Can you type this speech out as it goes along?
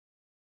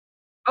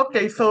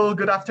Okay, so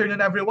good afternoon,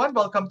 everyone.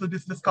 Welcome to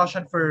this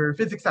discussion for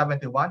Physics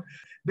 71.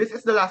 This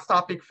is the last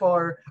topic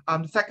for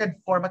the second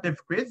formative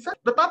quiz.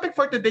 The topic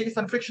for today is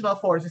on frictional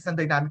forces and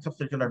dynamics of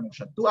circular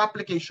motion, two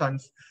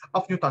applications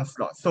of Newton's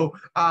law. So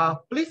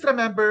please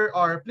remember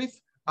or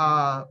please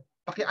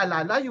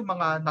pakialala yung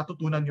mga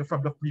natutunan nyo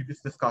from the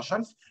previous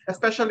discussions,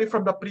 especially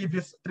from the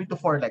previous 3 to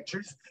 4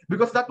 lectures,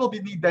 because that will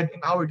be needed in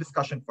our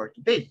discussion for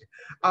today.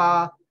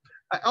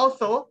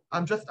 Also,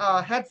 just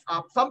heads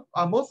up,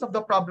 most of the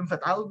problems that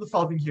I will be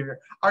solving here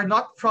are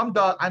not from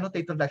the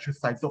annotated lecture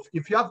side. So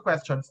if you have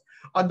questions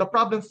on the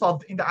problem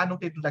solved in the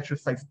annotated lecture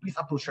sites, please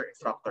approach your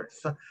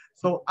instructors.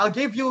 So I'll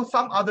give you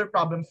some other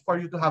problems for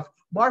you to have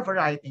more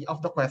variety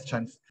of the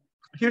questions.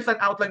 Here's an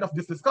outline of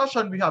this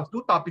discussion. We have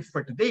 2 topics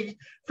for today: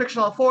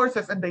 frictional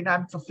forces and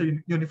dynamics of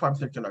uniform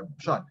circular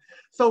motion.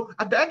 So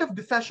at the end of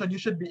the session, you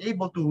should be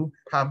able to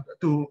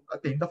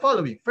attain the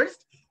following.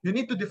 First, you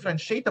need to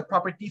differentiate the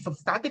properties of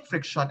static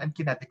friction and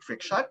kinetic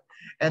friction,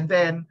 and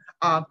then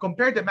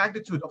compare the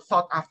magnitude of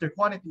sought-after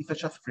quantities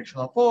such as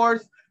frictional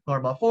force,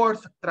 normal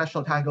force,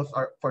 threshold angles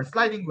for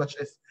sliding, which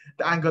is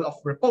the angle of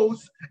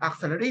repose,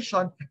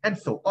 acceleration, and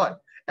so on.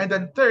 And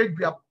then third,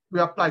 we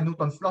apply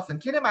Newton's laws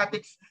and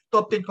kinematics to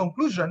obtain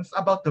conclusions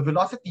about the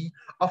velocity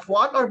of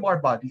one or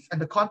more bodies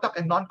and the contact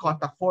and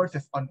non-contact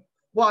forces on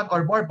one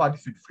or more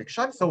bodies with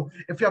friction. So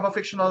if you have a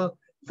frictional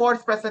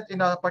force present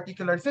in a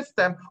particular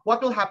system,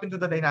 what will happen to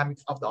the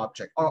dynamics of the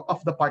object or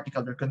of the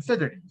particle you're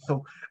considering?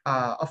 So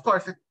of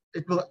course,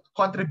 it will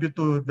contribute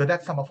to the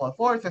net sum of all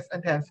forces,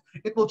 and hence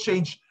it will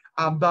change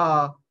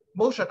the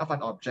motion of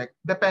an object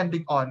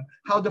depending on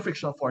how the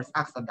frictional force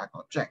acts on that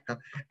object.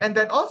 And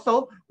then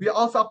also, we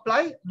also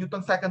apply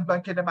Newton's second law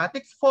in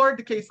kinematics for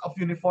the case of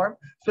uniform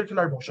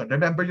circular motion.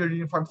 Remember your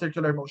uniform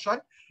circular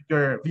motion,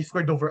 your v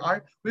squared over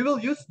r? We will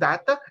use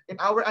that in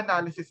our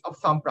analysis of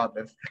some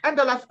problems. And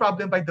the last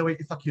problem, by the way,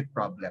 is a cute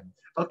problem.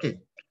 Okay,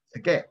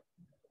 sige.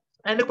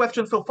 Any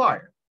questions so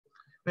far?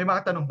 May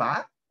mga tanong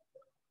ba?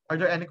 Are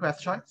there any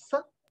questions?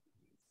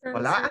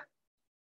 Wala?